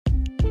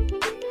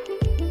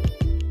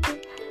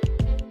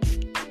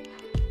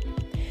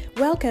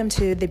Welcome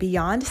to the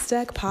Beyond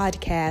Stuck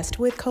podcast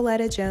with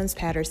Coletta Jones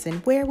Patterson,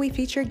 where we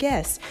feature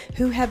guests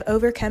who have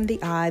overcome the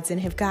odds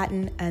and have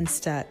gotten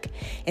unstuck.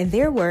 In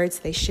their words,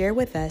 they share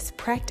with us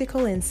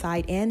practical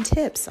insight and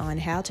tips on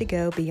how to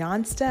go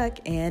beyond stuck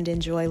and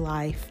enjoy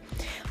life.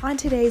 On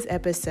today's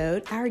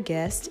episode, our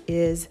guest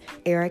is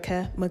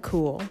Erica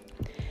McCool.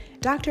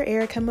 Dr.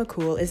 Erica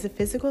McCool is a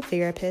physical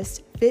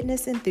therapist,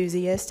 fitness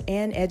enthusiast,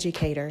 and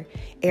educator.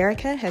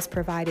 Erica has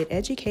provided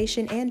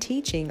education and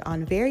teaching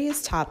on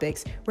various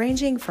topics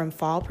ranging from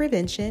fall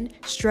prevention,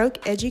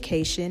 stroke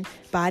education,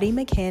 body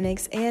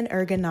mechanics, and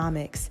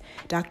ergonomics.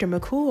 Dr.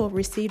 McCool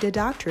received a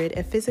doctorate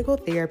of physical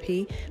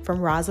therapy from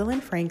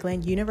Rosalind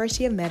Franklin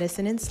University of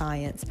Medicine and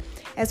Science,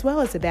 as well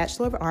as a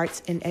Bachelor of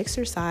Arts in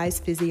Exercise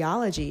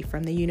Physiology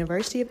from the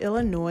University of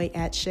Illinois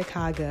at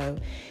Chicago.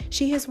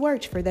 She has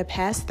worked for the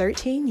past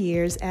 13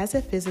 years as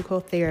a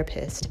physical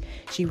therapist.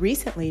 She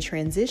recently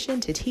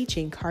transitioned to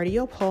teaching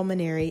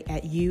cardiopulmonary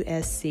at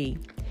USC.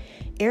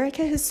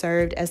 Erica has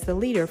served as the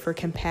leader for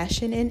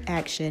Compassion in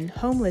Action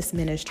Homeless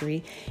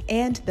Ministry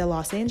and the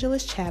Los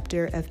Angeles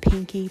chapter of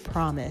Pinky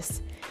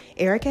Promise.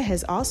 Erica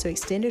has also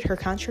extended her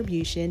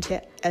contribution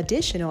to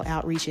additional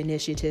outreach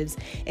initiatives,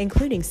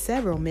 including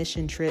several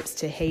mission trips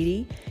to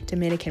Haiti,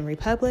 Dominican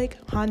Republic,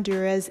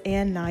 Honduras,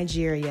 and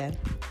Nigeria.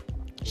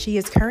 She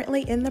is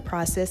currently in the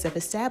process of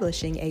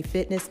establishing a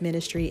fitness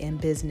ministry and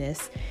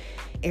business.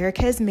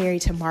 Erica is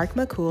married to Mark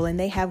McCool, and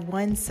they have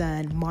one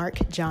son,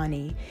 Mark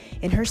Johnny.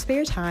 In her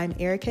spare time,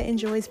 Erica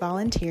enjoys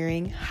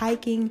volunteering,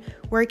 hiking,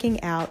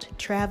 working out,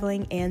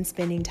 traveling, and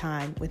spending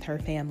time with her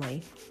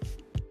family.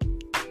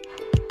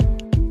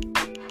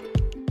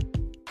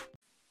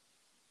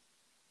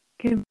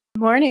 Good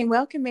morning.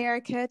 Welcome,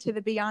 Erica, to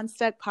the Beyond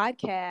Stuck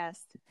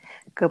podcast.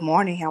 Good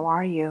morning. How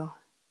are you?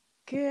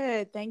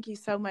 Good. Thank you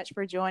so much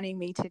for joining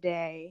me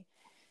today.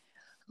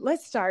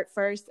 Let's start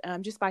first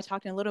just by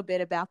talking a little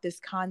bit about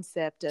this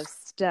concept of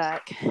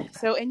stuck.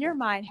 So in your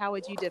mind, how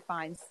would you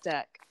define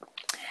stuck?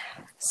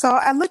 So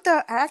I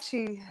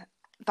actually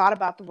thought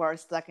about the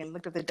word stuck and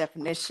looked up the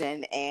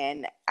definition,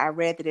 and I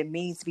read that it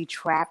means to be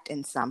trapped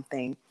in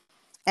something.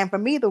 And for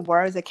me, the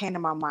words that came to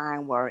my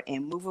mind were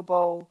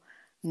immovable,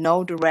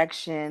 no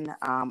direction,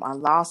 a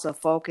loss of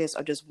focus,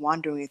 or just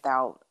wandering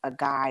without a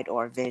guide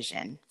or a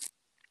vision.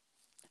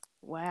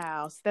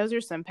 Wow. So those are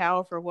some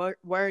powerful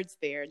words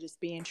there, just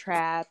being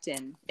trapped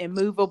and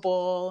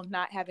immovable,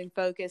 not having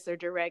focus or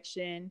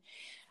direction.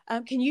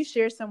 Can you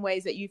share some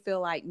ways that you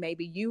feel like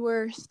maybe you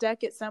were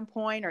stuck at some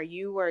point, or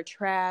you were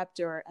trapped,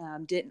 or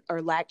didn't,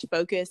 or lacked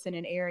focus in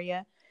an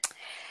area?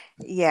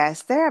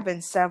 Yes, there have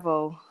been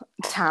several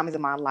times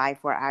in my life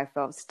where I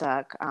felt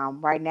stuck.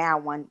 Right now,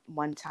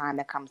 one time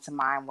that comes to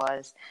mind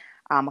was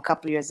a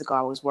couple of years ago.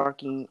 I was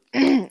working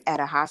at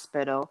a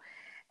hospital.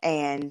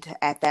 And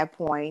at that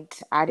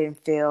point, I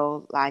didn't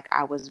feel like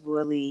I was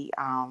really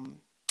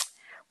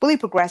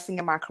progressing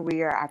in my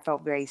career. I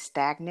felt very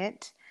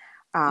stagnant.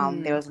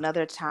 There was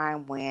another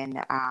time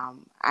when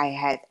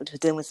I was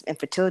dealing with some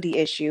infertility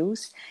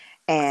issues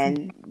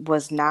and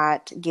was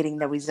not getting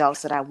the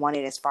results that I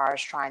wanted as far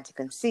as trying to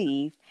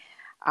conceive.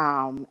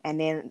 And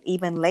then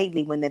even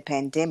lately when the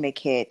pandemic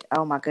hit,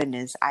 oh my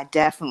goodness, I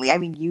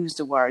even used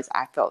the words,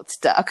 I felt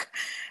stuck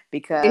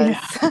because,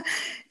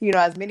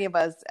 as many of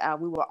us,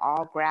 we were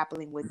all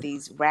grappling with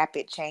these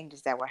rapid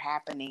changes that were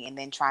happening and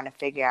then trying to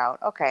figure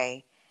out,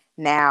 okay,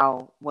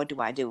 now what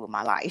do I do with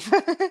my life?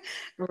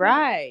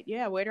 Right.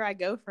 Yeah. Where do I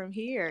go from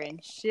here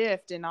and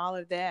shift and all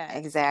of that?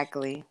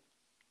 Exactly.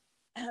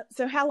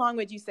 So how long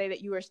would you say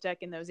that you were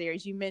stuck in those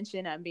areas? You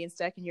mentioned being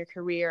stuck in your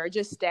career, or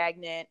just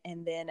stagnant,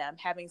 and then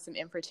having some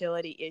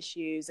infertility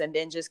issues, and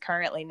then just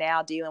currently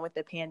now dealing with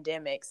the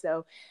pandemic.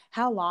 So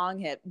how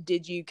long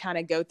did you kind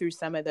of go through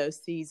some of those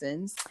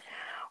seasons?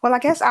 Well, I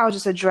guess I'll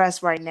just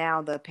address right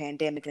now the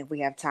pandemic. And if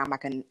we have time, I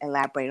can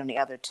elaborate on the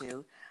other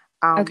two.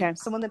 Okay.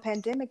 So when the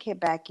pandemic hit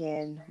back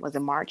in, was it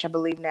March, I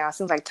believe now? It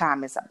seems like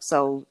time is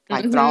so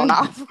thrown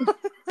off.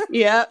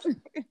 Yep.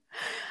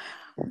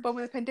 But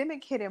when the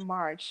pandemic hit in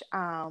March,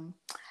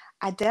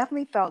 I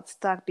definitely felt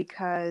stuck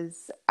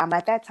because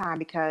at that time,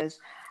 because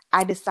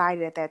I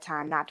decided at that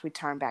time not to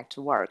return back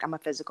to work. I'm a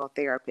physical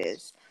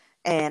therapist,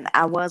 and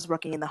I was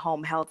working in the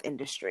home health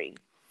industry.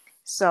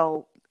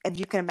 So if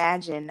you can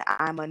imagine,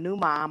 I'm a new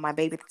mom. My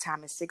baby at the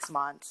time is 6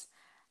 months.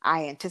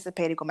 I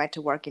anticipated going back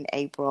to work in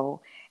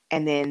April,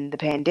 and then the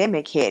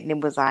pandemic hit, and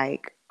it was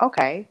like,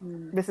 okay,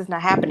 this is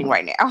not happening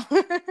right now.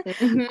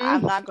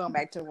 I'm not going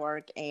back to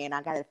work, and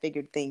I got to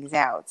figure things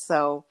out.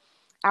 So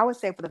I would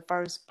say for the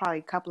first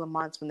probably couple of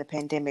months when the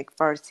pandemic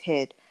first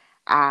hit,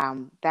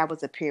 that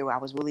was a period where I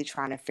was really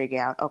trying to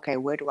figure out, okay,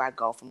 where do I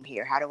go from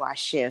here? How do I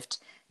shift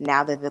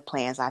now that the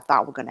plans I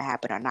thought were going to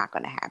happen are not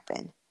going to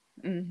happen?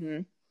 Mm-hmm.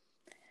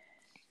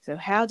 So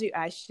how do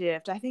I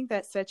shift? I think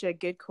that's such a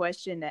good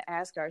question to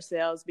ask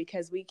ourselves,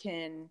 because we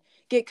can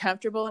get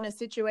comfortable in a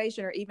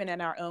situation or even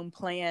in our own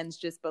plans,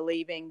 just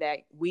believing that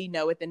we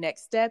know what the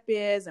next step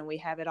is and we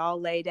have it all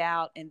laid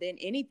out. And then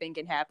anything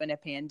can happen, a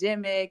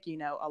pandemic,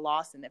 a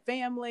loss in the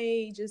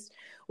family, just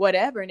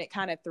whatever. And it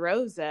kind of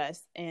throws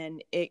us,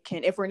 and it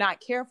can, if we're not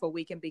careful,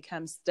 we can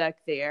become stuck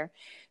there.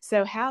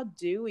 So how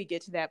do we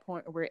get to that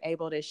point where we're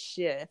able to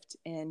shift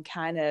and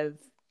kind of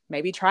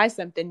maybe try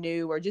something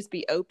new or just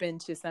be open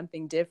to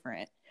something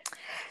different?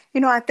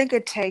 I think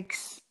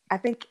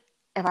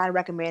if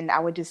I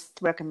would just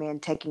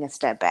recommend taking a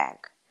step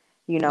back.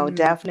 Mm,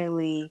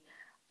 Definitely,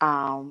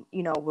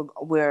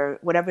 where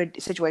whatever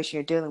situation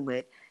you're dealing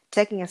with,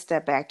 taking a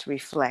step back to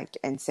reflect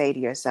and say to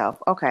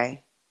yourself,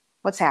 okay,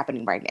 what's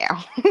happening right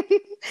now?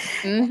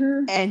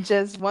 mm-hmm. And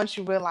just once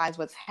you realize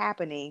what's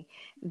happening,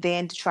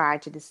 then to try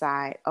to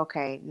decide,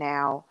 okay,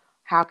 now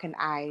how can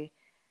I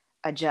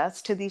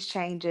adjust to these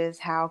changes?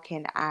 How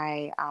can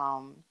I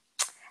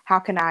how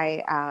can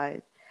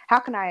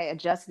I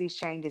adjust these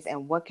changes,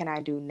 and what can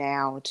I do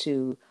now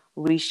to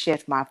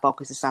reshift my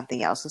focus to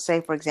something else? So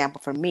say, for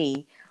example, for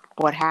me,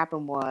 what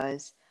happened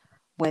was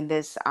when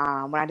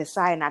I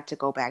decided not to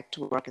go back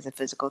to work as a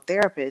physical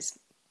therapist,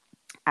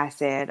 I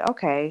said,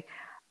 okay,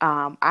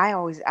 I've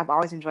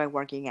always enjoyed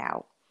working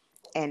out.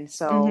 And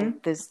so Mm-hmm.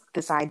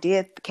 this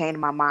idea came to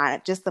my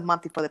mind just the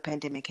month before the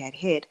pandemic had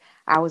hit.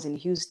 I was in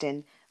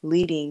Houston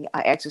leading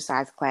an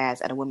exercise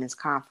class at a women's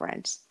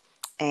conference.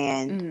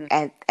 And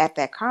Mm, at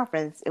that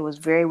conference, it was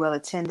very well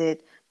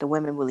attended. The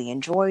women really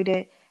enjoyed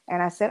it.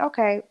 And I said,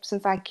 okay,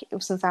 since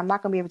I'm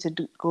not going to be able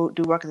to go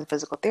do work as a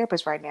physical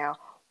therapist right now,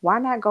 why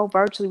not go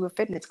virtually with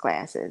fitness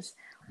classes?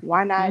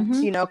 Why not,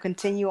 mm-hmm.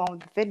 continue on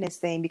with the fitness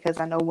thing, because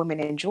I know women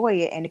enjoy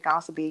it, and it can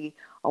also be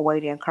a way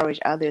to encourage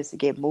others to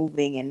get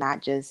moving and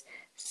not just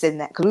sitting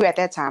that, because we were at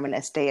that time in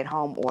a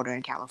stay-at-home order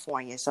in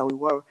California, so we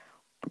were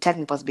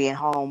technically supposed to be at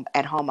home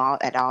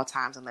at all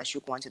times unless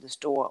you're going to the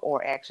store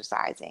or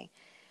exercising.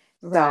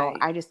 So Right.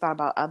 I just thought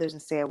about others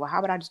and said, well, how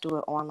about I just do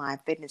an online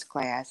fitness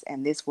class,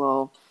 and this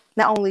will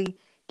not only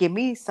give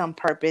me some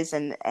purpose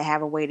and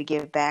have a way to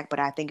give back, but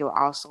I think it will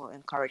also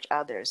encourage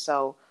others.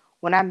 So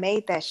when I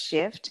made that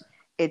shift,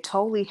 it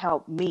totally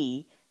helped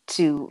me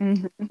to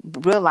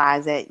Mm-hmm.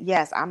 realize that,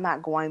 yes, I'm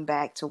not going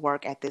back to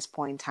work at this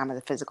point in time as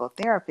a physical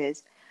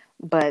therapist,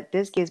 but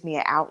this gives me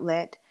an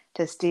outlet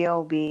to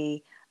still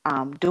be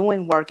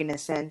doing work in a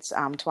sense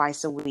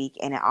twice a week.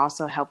 And it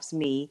also helps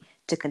me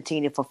to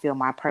continue to fulfill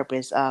my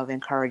purpose of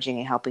encouraging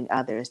and helping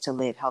others to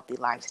live healthy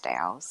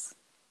lifestyles.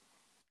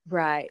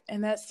 Right.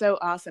 And that's so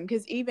awesome,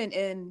 because even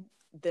in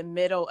the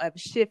middle of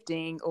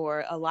shifting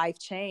or a life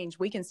change,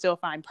 we can still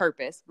find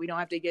purpose. We don't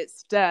have to get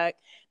stuck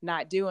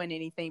not doing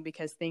anything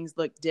because things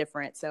look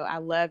different. So I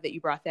love that you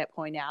brought that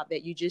point out,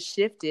 that you just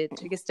shifted,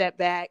 took a step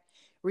back,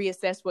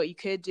 reassessed what you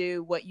could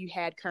do, what you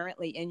had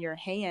currently in your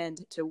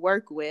hand to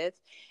work with,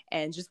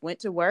 and just went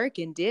to work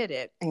and did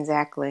it.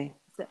 Exactly.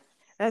 So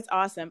that's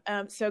awesome.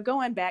 So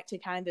going back to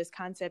kind of this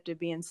concept of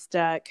being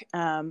stuck,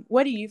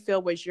 what do you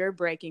feel was your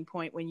breaking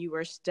point when you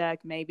were stuck,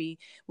 maybe,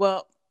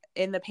 well,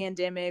 in the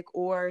pandemic,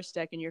 or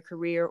stuck in your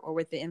career, or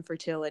with the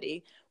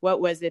infertility? What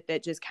was it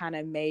that just kind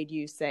of made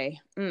you say,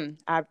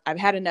 I've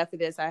had enough of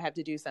this. I have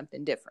to do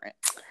something different?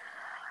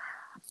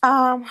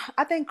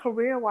 I think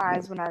career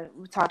wise,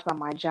 we talked about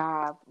my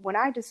job, when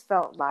I just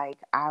felt like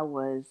I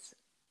was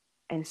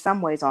in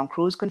some ways on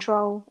cruise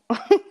control,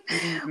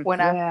 Mm,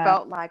 when I yeah.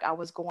 felt like I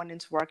was going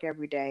into work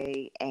every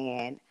day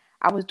and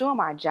I was doing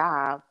my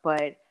job,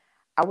 but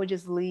I would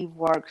just leave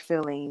work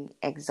feeling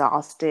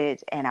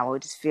exhausted, and I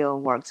would just feel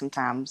work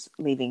sometimes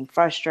leaving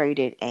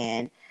frustrated,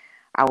 and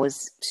I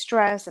was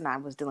stressed, and I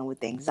was dealing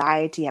with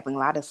anxiety, having a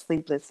lot of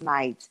sleepless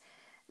nights.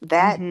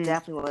 That Mm-hmm.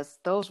 definitely was,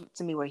 those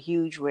to me were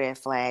huge red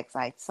flags.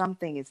 Like,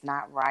 something is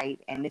not right,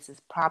 and this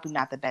is probably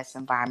not the best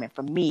environment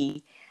for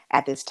me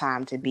at this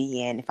time to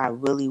be in if I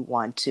really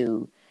want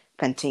to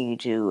continue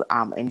to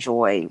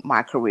enjoy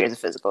my career as a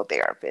physical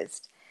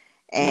therapist.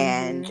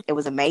 And Mm-hmm. it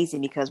was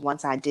amazing because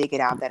once I did get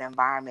out of that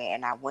environment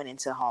and I went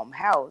into home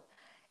health,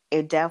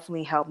 it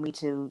definitely helped me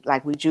to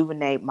like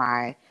rejuvenate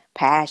my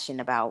passion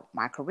about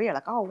my career.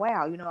 Like, oh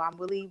wow, I'm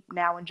really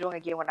now enjoying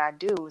again what I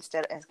do,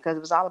 instead because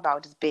it was all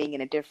about just being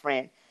in a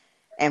different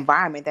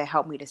environment that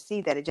helped me to see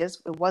that it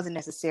wasn't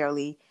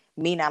necessarily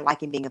me not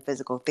liking being a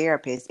physical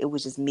therapist. It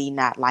was just me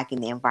not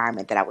liking the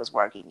environment that I was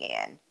working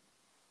in.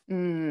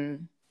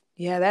 Mm.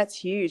 Yeah, that's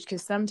huge,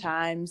 because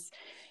sometimes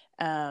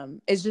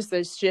it's just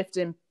a shift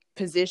in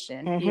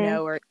position,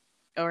 Mm-hmm.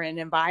 or an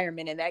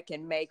environment, and that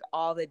can make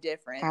all the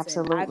difference. And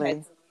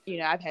Absolutely.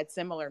 I've had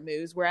similar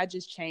moves where I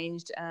just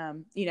changed,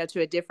 to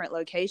a different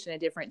location, a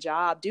different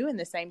job, doing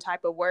the same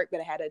type of work, but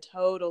I had a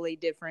totally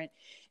different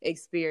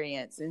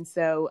experience. And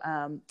so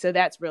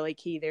that's really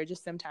key there,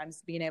 just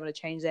sometimes being able to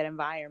change that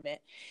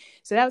environment.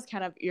 So that was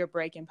kind of your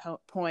breaking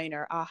point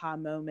or aha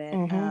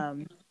moment.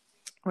 Mm-hmm.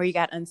 Where you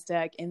got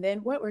unstuck. And then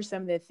what were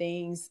some of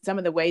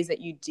the ways that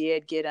you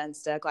did get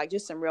unstuck, like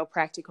just some real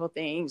practical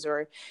things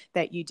or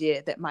that you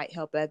did that might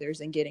help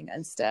others in getting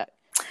unstuck?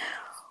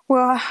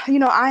 Well,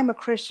 I'm a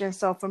Christian,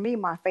 so for me,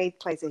 my faith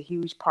plays a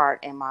huge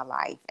part in my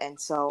life. And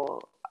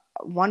so,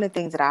 one of the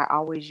things that I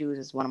always use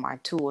as one of my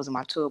tools in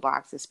my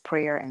toolbox is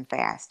prayer and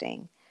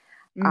fasting.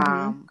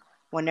 Mm-hmm. Um,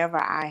 Whenever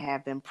I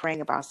have been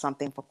praying about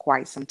something for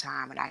quite some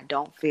time and I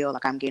don't feel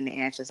like I'm getting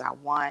the answers I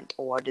want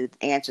or the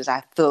answers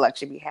I feel like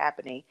should be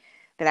happening,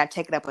 then I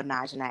take it up a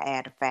notch and I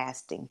add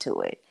fasting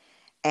to it.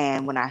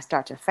 And when I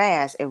start to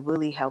fast, it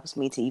really helps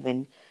me to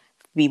even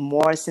be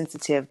more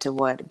sensitive to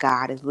what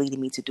God is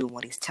leading me to do,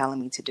 what He's telling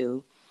me to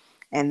do.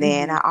 And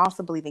then Mm-hmm. I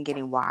also believe in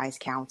getting wise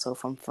counsel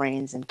from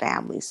friends and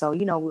family. So,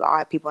 we all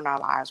have people in our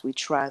lives we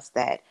trust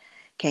that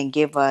can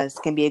be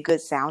a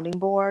good sounding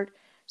board.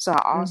 So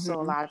I also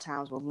a Mm-hmm. lot of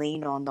times will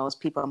lean on those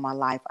people in my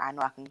life I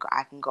know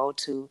I can go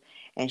to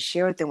and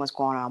share with them what's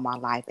going on in my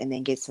life and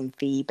then get some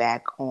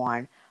feedback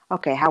on,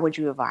 okay, how would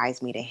you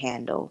advise me to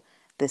handle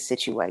this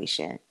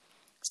situation?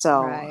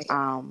 So Right.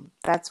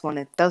 that's one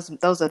of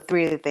those are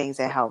three of the things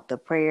that help: the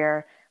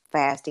prayer,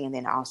 fasting, and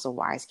then also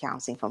wise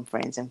counseling from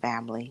friends and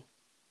family.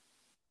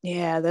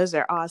 Yeah, those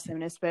are awesome.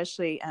 And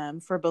especially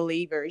for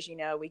believers,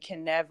 we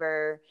can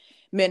never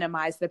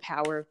minimize the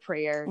power of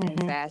prayer and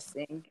Hmm.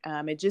 fasting.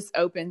 It just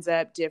opens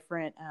up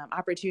different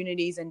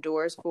opportunities and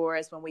doors for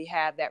us when we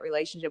have that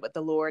relationship with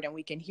the Lord and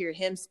we can hear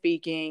Him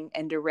speaking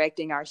and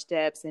directing our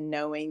steps and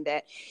knowing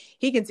that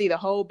He can see the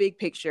whole big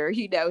picture.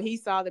 He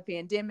saw the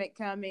pandemic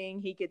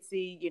coming, He could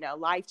see,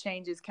 life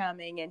changes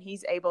coming, and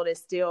He's able to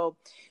still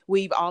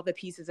weave all the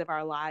pieces of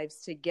our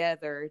lives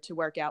together to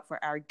work out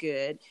for our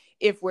good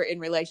if we're in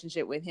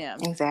relationship with Him.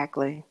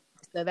 Exactly.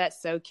 So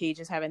that's so key,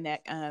 just having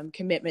that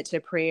commitment to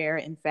prayer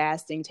and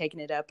fasting, taking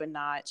it up a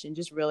notch, and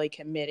just really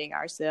committing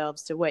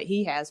ourselves to what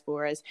He has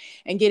for us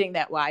and getting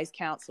that wise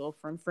counsel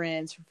from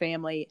friends, from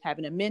family,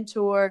 having a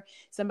mentor,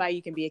 somebody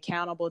you can be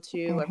accountable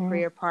to, a Hmm.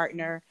 prayer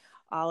partner.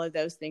 All of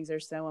those things are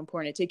so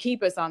important to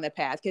keep us on the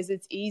path because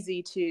it's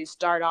easy to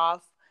start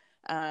off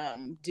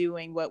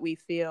doing what we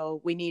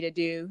feel we need to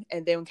do.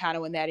 And then kind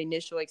of when that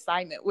initial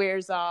excitement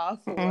wears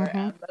off or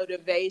Hmm.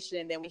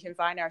 motivation, then we can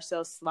find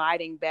ourselves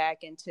sliding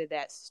back into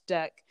that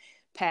stuck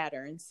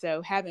pattern.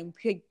 So having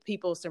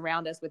people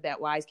surround us with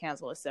that wise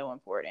counsel is so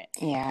important.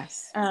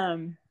 Yes.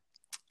 Um,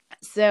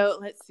 so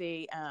let's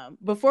see.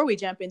 Before we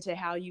jump into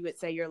how you would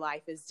say your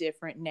life is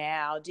different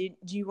now, do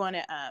you want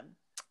to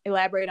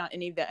elaborate on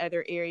any of the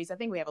other areas? I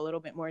think we have a little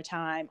bit more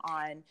time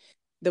on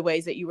the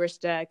ways that you were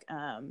stuck,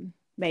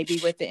 maybe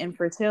with the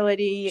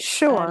infertility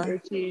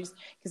Sure. issues,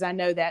 because I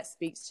know that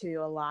speaks to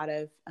a lot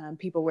of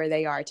people where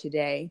they are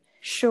today.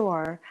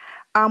 Sure.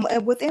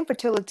 And with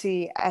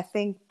infertility, I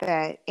think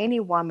that any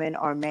woman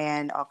or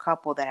man or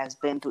couple that has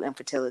been through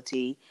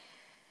infertility,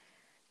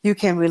 you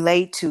can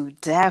relate to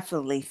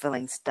definitely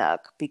feeling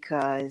stuck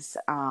because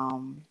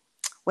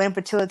with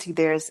infertility,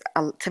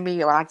 to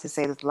me, I like to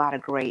say there's a lot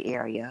of gray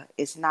area.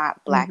 It's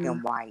not black Mm-hmm.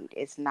 and white.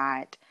 It's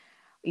not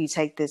you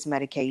take this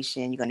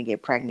medication, you're going to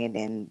get pregnant,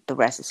 and the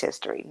rest is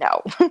history.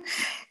 No,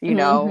 you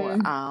know,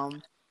 Mm-hmm.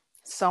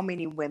 so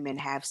many women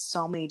have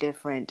so many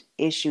different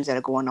issues that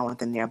are going on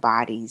within their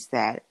bodies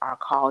that are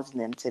causing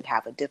them to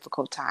have a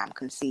difficult time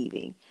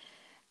conceiving.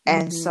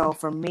 And Mm-hmm. so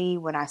for me,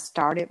 when I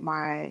started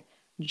my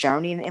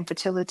journey in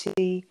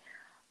infertility,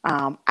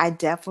 I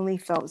definitely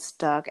felt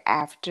stuck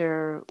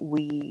after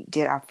we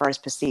did our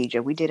first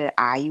procedure. We did an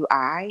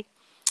IUI,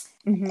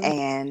 Mm-hmm.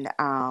 and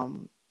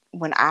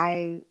when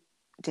I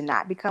did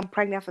not become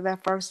pregnant for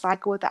that first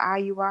cycle with the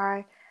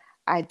IUI,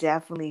 I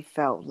definitely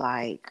felt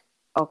like,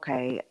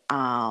 okay,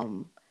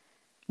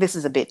 this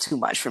is a bit too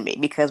much for me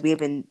because we had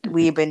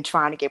been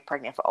trying to get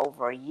pregnant for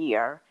over a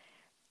year,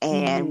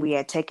 and Mm-hmm. we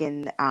had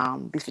taken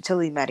these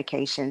fertility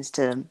medications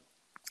to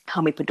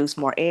help me produce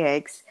more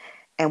eggs.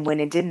 And when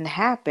it didn't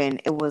happen,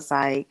 it was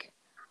like,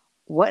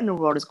 what in the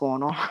world is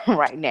going on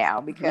right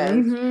now?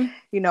 Because, Mm-hmm.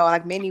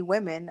 like many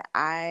women,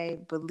 I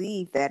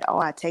believe that, oh,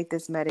 I take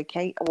this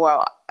medication.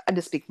 Well, I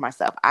just speak for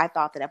myself. I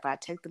thought that if I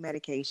take the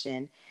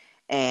medication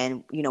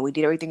and, we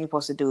did everything we're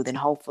supposed to do, then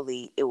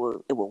hopefully it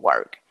will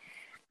work.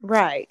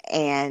 Right.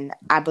 And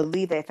I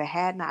believe that if it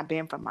had not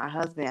been for my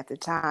husband at the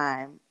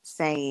time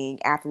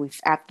saying after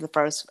the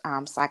first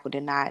cycle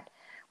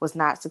was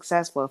not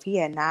successful, if he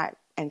had not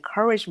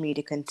encouraged me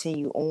to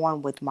continue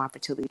on with my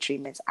fertility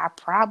treatments, I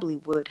probably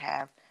would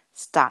have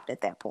stopped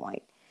at that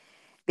point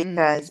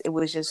Mm-hmm. because it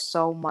was just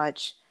so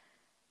much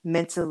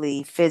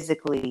mentally,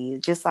 physically,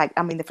 just like,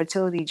 I mean, the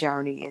fertility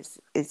journey is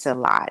it's a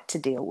lot to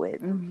deal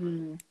with.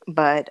 Mm-hmm.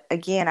 But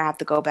again, I have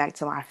to go back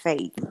to my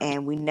faith,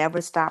 and we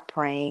never stopped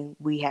praying.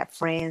 We had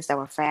friends that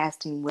were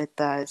fasting with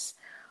us.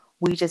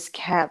 We just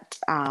kept,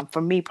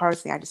 for me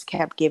personally, I just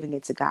kept giving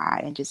it to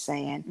God and just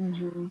saying,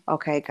 Mm-hmm.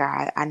 okay,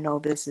 God, I know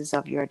this is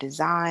of your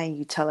design.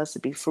 You tell us to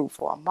be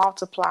fruitful and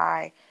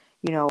multiply.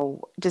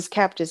 Just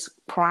kept just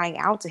crying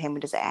out to Him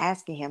and just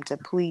asking Him to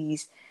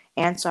please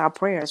answer our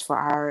prayers for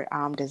our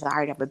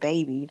desire to have a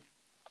baby.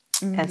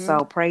 And Mm-hmm.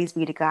 so, praise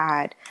be to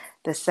God,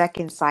 the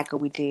second cycle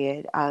we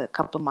did a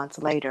couple of months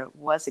later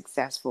was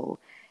successful,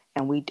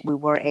 and we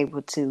were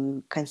able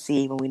to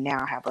conceive, and we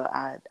now have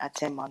a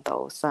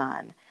 10-month-old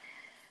son.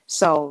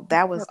 So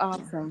that So was,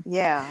 awesome.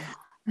 yeah.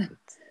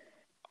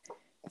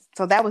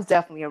 So that was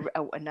definitely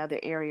another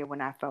area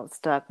when I felt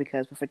stuck,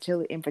 because with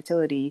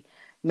infertility,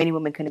 many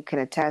women can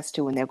attest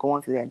to when they're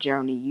going through that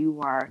journey.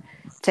 You are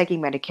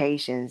taking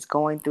medications,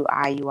 going through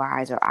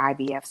IUIs or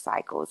IVF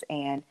cycles,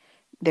 and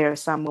there are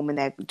some women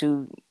that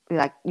do,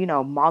 like,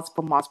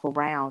 multiple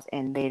rounds,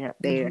 and they are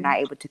Mm-hmm. not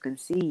able to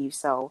conceive.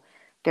 So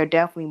there are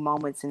definitely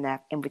moments in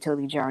that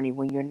infertility journey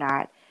when you're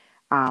not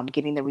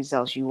getting the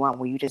results you want,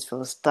 where you just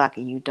feel stuck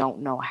and you don't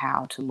know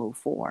how to move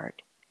forward.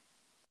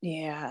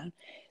 Yeah.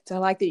 So I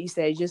like that you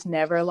said you just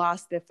never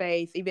lost the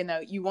faith, even though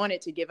you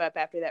wanted to give up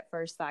after that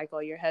first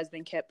cycle. Your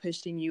husband kept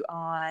pushing you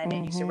on,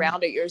 and you Hmm.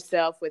 surrounded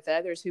yourself with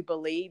others who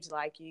believed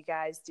like you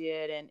guys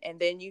did. And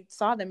then you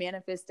saw the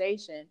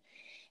manifestation.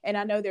 And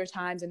I know there are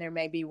times, and there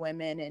may be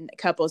women and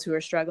couples who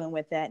are struggling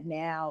with that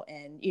now.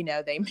 And,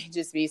 they may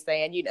just be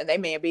saying, they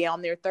may be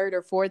on their third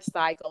or fourth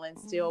cycle and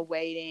still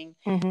waiting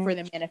Hmm. for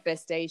the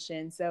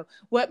manifestation. So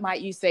what might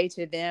you say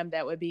to them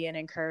that would be an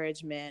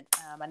encouragement?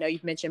 I know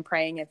you've mentioned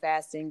praying and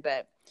fasting,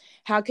 but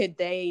how could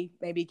they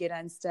maybe get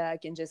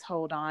unstuck and just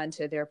hold on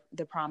to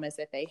the promise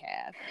that they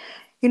have?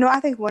 I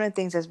think one of the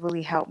things that's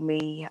really helped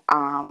me,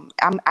 I'm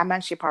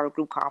actually part of a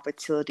group called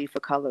Fertility for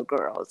Colored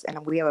Girls,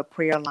 and we have a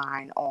prayer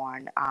line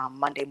on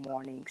Monday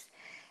mornings.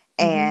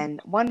 Mm-hmm. And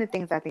one of the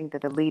things I think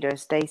that the leader,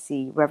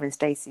 Reverend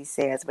Stacy,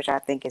 says, which I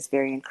think is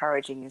very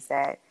encouraging, is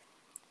that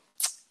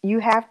you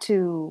have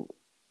to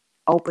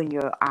open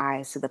your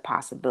eyes to the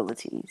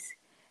possibilities,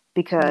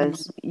 Mm-hmm.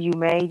 because you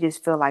may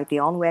just feel like the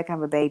only way I can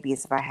have a baby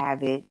is if I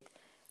have it,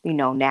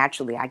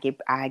 naturally. I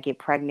get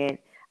pregnant,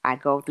 I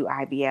go through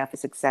IVF,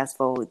 it's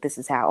successful, this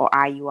is how, or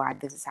IUI,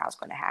 this is how it's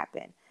going to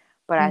happen.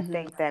 But I Mm-hmm.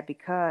 think that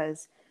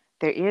because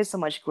there is so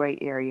much gray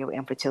area of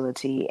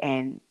infertility,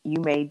 and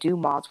you may do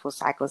multiple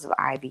cycles of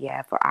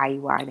IVF or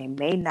IUI, they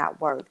may not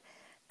work,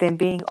 then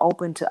being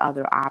open to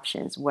other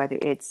options, whether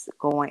it's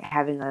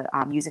using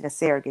a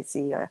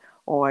surrogacy,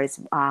 or it's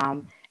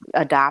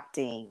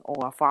adopting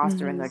or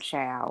fostering Mm-hmm. a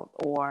child,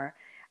 or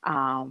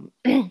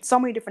so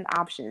many different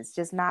options.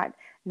 Just not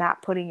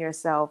putting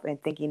yourself and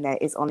thinking that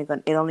it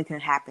only can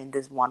happen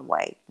this one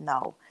way.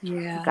 No,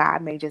 Yeah.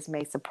 God may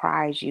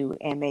surprise you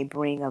and may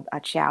bring a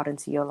child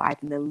into your life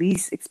in the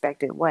least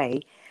expected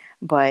way.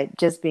 But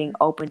just being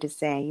open to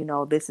saying,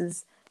 this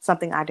is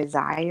something I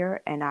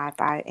desire, and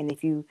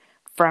if you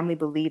firmly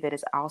believe that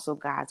it's also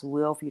God's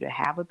will for you to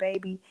have a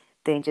baby,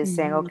 then just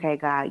saying, Mm-hmm. okay,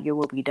 God, your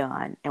will be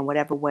done. And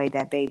whatever way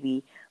that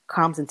baby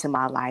comes into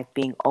my life,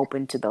 being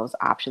open to those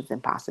options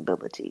and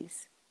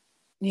possibilities.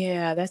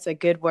 Yeah, that's a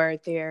good word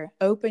there.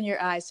 Open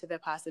your eyes to the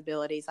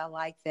possibilities. I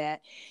like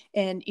that.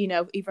 And,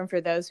 even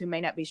for those who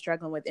may not be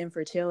struggling with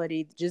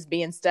infertility, just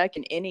being stuck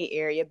in any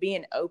area,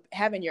 being open,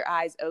 having your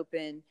eyes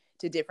open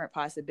to different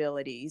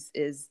possibilities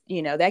is,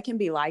 that can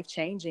be life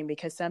changing,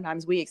 because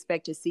sometimes we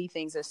expect to see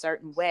things a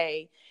certain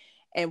way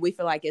and we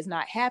feel like it's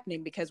not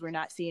happening because we're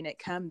not seeing it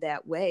come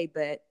that way.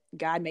 But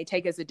God may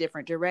take us a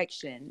different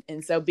direction.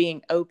 And so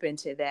being open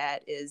to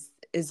that is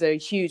a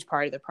huge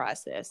part of the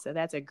process. So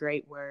that's a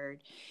great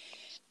word.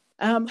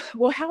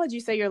 Well, how would you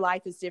say your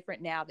life is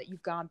different now that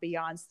you've gone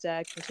beyond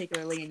stuck,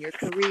 particularly in your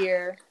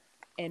career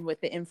and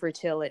with the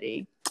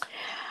infertility?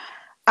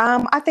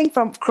 I think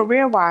from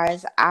career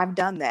wise, I've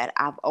done that.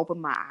 I've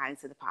opened my eyes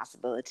to the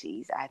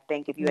possibilities. I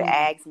think if you had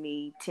Mm. asked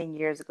me 10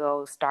 years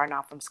ago, starting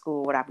off from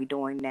school, what I'd be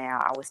doing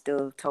now, I would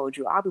still have told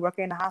you I'll be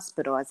working in the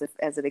hospital as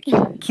an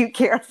acute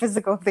care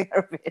physical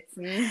therapist.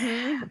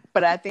 Mm-hmm.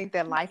 But I think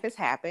that life has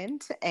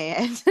happened,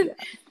 and Yeah.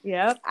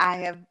 Yep. I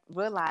have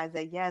realized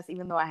that, yes,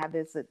 even though I have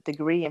this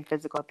degree in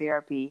physical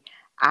therapy,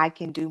 I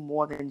can do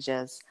more than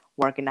just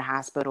work in the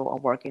hospital or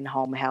work in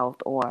home health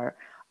or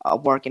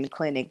work in the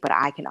clinic, but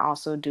I can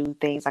also do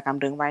things like I'm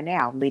doing right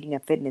now, leading a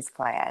fitness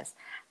class.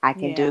 I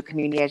can Yeah. do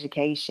community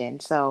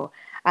education. So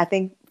I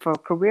think for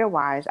career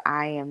wise,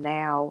 I am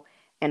now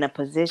in a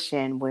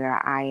position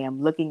where I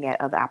am looking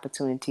at other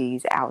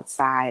opportunities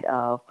outside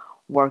of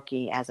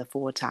working as a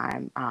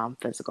full-time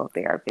physical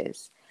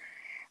therapist.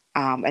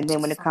 And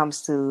then when it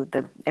comes to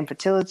the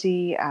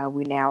infertility,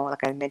 we now,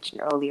 like I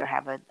mentioned earlier,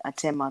 have a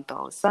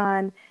 10-month-old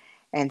son.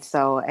 And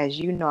so, as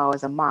you know,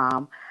 as a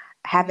mom,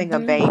 having a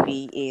Mm-hmm.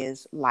 baby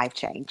is life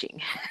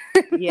changing.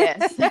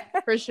 Yes,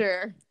 for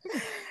sure.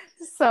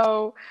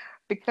 So,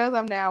 because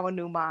I'm now a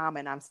new mom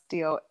and I'm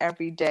still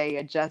every day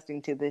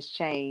adjusting to this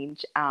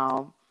change,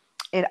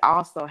 it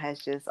also has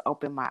just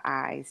opened my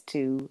eyes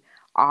to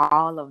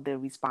all of the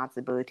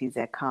responsibilities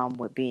that come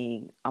with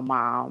being a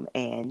mom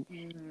and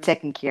Mm-hmm.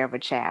 taking care of a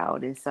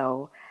child. And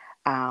so,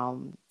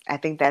 I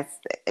think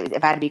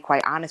if I had to be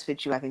quite honest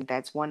with you, I think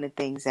that's one of the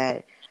things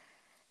that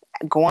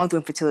going through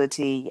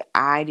infertility,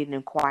 I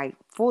didn't quite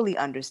fully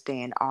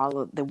understand all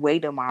of the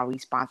weight of my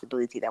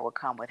responsibility that would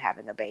come with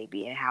having a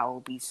baby and how it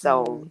would be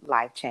so Mm-hmm.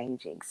 life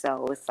changing.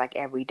 So it's like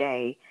every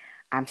day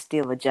I'm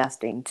still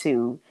adjusting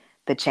to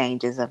the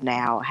changes of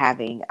now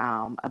having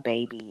a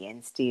baby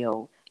and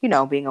still,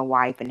 being a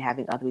wife and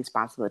having other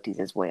responsibilities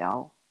as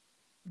well.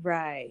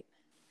 Right.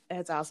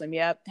 That's awesome.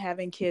 Yep.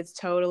 Having kids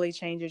totally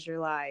changes your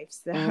life.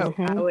 So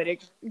I Mm-hmm. would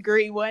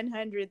agree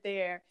 100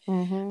 there.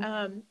 Mm-hmm.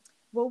 Um,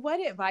 Well, what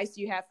advice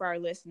do you have for our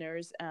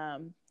listeners?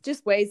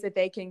 Just ways that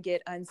they can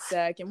get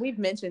unstuck. And we've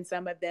mentioned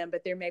some of them,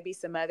 but there may be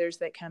some others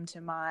that come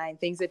to mind,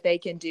 things that they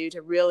can do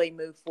to really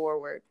move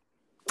forward.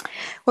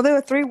 Well, there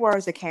were three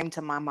words that came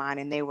to my mind,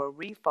 and they were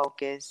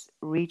refocus,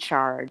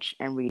 recharge,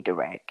 and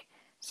redirect.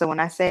 So when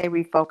I say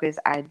refocus,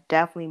 I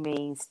definitely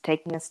means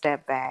taking a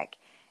step back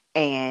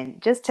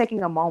and just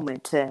taking a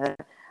moment to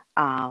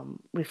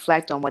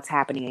reflect on what's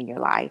happening in your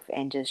life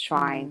and just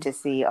trying Mm-hmm. to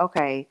see,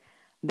 okay,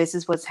 this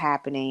is what's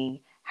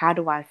happening. How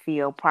do I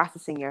feel?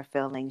 Processing your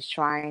feelings,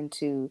 trying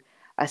to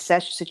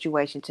assess your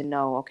situation to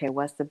know, okay,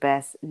 what's the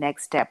best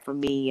next step for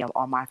me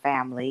or my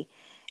family,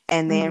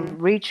 and Mm-hmm. then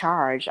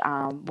recharge.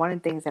 One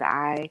of the things that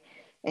I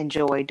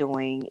enjoy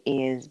doing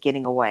is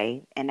getting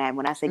away. And that,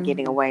 when I say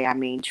getting Mm-hmm. away, I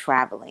mean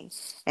traveling.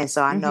 And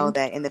so I know Mm-hmm.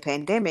 that in the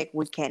pandemic,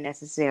 we can't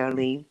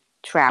necessarily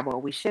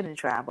travel. We shouldn't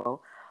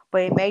travel.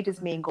 But it may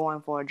just mean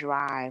going for a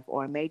drive,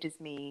 or it may just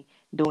mean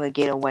doing a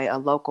getaway, a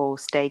local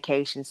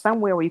staycation,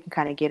 somewhere where you can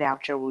kind of get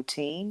out your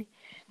routine.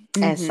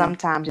 And Mm-hmm.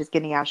 sometimes just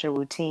getting out your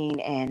routine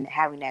and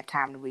having that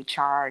time to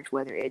recharge,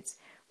 whether it's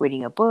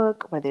reading a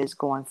book, whether it's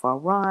going for a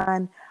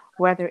run,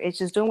 whether it's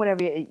just doing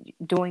whatever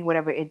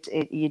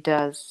it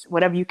does,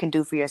 whatever you can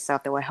do for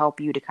yourself that will help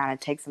you to kind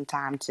of take some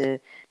time to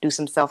do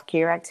some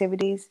self-care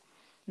activities.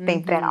 I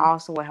think that Mm-hmm.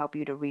 also will help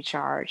you to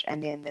recharge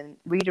and then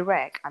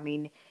redirect. I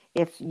mean,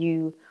 if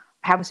you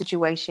have a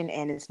situation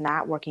and it's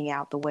not working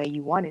out the way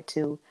you want it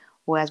to,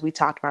 well, as we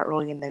talked about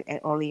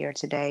earlier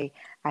today,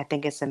 I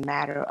think it's a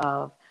matter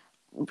of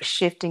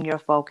shifting your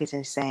focus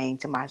and saying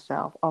to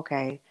myself,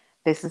 okay,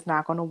 this is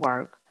not going to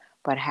work,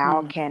 but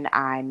how can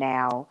I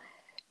now,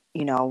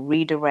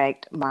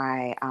 redirect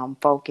my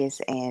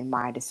focus and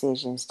my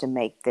decisions to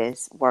make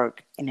this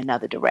work in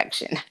another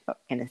direction,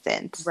 in a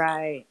sense.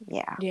 Right.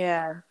 Yeah.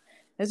 Yeah.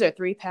 Those are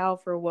three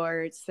powerful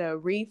words.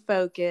 So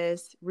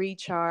refocus,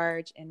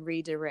 recharge, and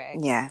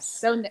redirect. Yes.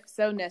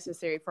 So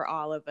necessary for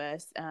all of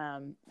us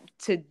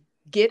to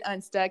get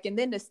unstuck and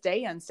then to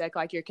stay unstuck.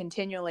 Like you're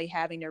continually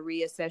having to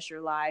reassess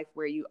your life,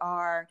 where you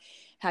are,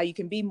 how you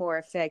can be more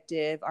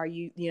effective. Are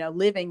you,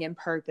 living in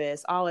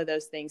purpose? All of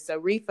those things.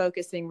 So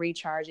refocusing,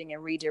 recharging,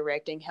 and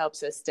redirecting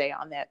helps us stay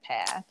on that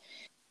path.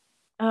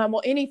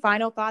 Well, any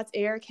final thoughts,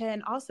 Erica?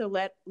 And also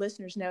let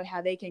listeners know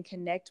how they can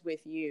connect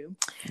with you.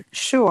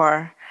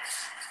 Sure.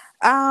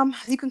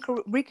 You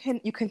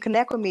can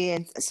connect with me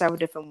in several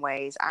different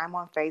ways. I'm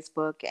on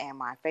Facebook, and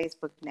my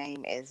Facebook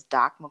name is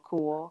Doc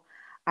McCool.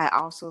 I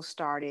also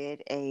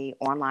started a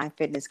online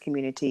fitness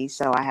community,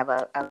 so I have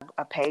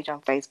a page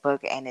on Facebook,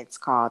 and it's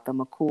called the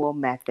McCool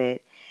Method.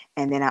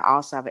 And then I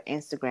also have an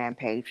Instagram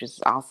page, which is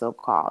also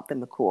called the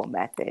McCool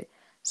Method.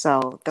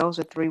 So those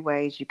are three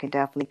ways you can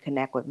definitely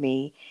connect with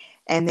me.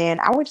 And then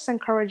I would just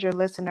encourage your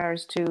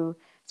listeners to,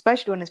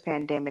 especially during this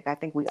pandemic, I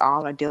think we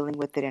all are dealing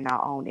with it in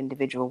our own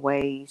individual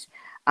ways.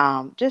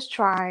 Just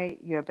try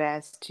your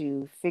best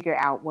to figure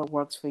out what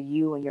works for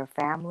you and your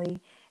family.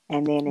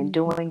 And then in Mhm.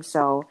 doing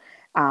so,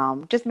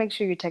 just make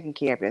sure you're taking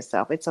care of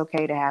yourself. It's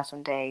okay to have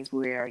some days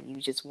where you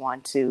just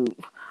want to,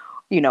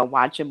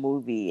 watch a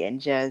movie and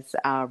just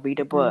read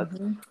a book.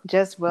 Mhm.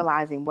 Just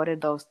realizing what are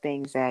those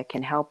things that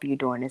can help you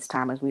during this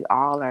time, as we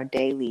all are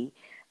daily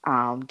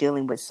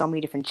dealing with so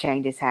many different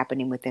changes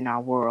happening within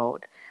our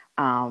world.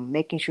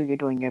 Making sure you're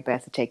doing your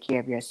best to take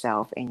care of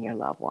yourself and your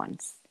loved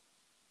ones.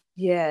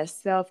 Yes,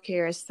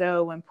 self-care is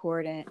so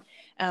important.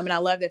 And I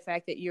love the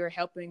fact that you're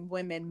helping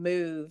women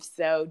move.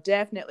 So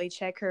definitely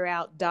check her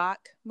out,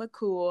 Doc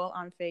McCool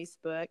on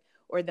Facebook,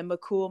 or the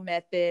McCool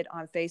Method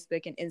on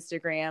Facebook and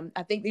Instagram.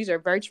 I think these are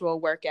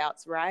virtual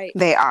workouts, right?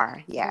 They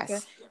are, Erica?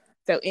 yes.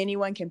 So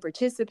anyone can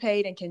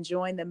participate and can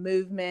join the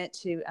movement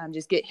to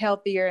just get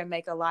healthier and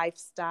make a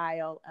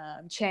lifestyle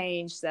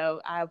change.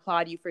 So I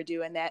applaud you for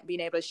doing that, being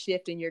able to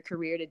shift in your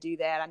career to do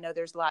that. I know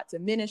there's lots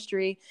of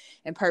ministry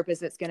and purpose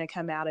that's going to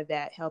come out of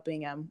that,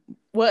 helping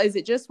well, is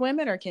it just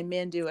women, or can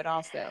men do it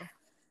also?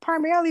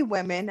 Primarily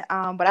women,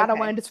 but I don't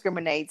want Okay. to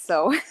discriminate.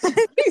 So,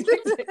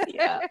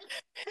 Yeah.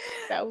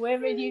 So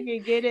women, you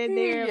can get in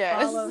there and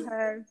yes, follow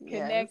her,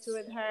 yes. connect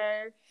with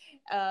her.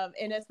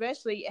 And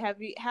especially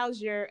how's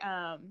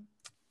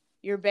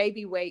your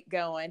baby weight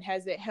going?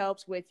 Has it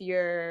helped with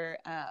your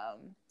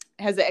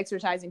has the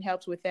exercising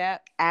helped with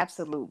that?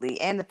 Absolutely,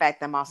 and the fact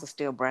that I'm also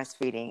still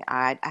breastfeeding.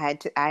 I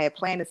had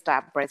planned to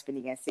stop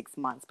breastfeeding at 6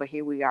 months, but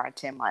here we are at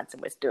 10 months,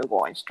 and we're still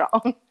going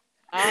strong.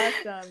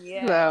 Awesome.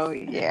 Yes. So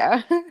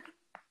yeah.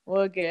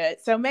 Well,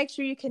 good. So make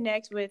sure you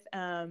connect with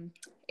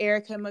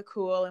Erica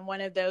McCool in one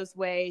of those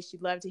ways.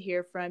 She'd love to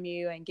hear from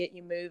you and get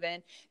you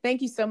moving.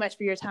 Thank you so much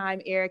for your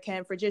time, Erica,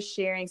 and for just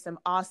sharing some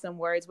awesome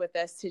words with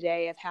us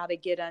today of how to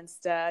get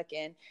unstuck,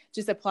 and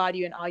just applaud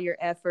you in all your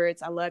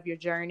efforts. I love your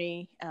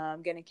journey.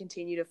 I'm going to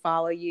continue to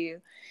follow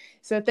you.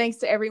 So thanks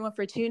to everyone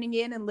for tuning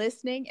in and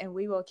listening, and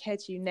we will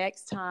catch you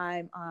next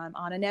time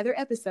on another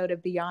episode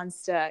of Beyond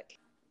Stuck.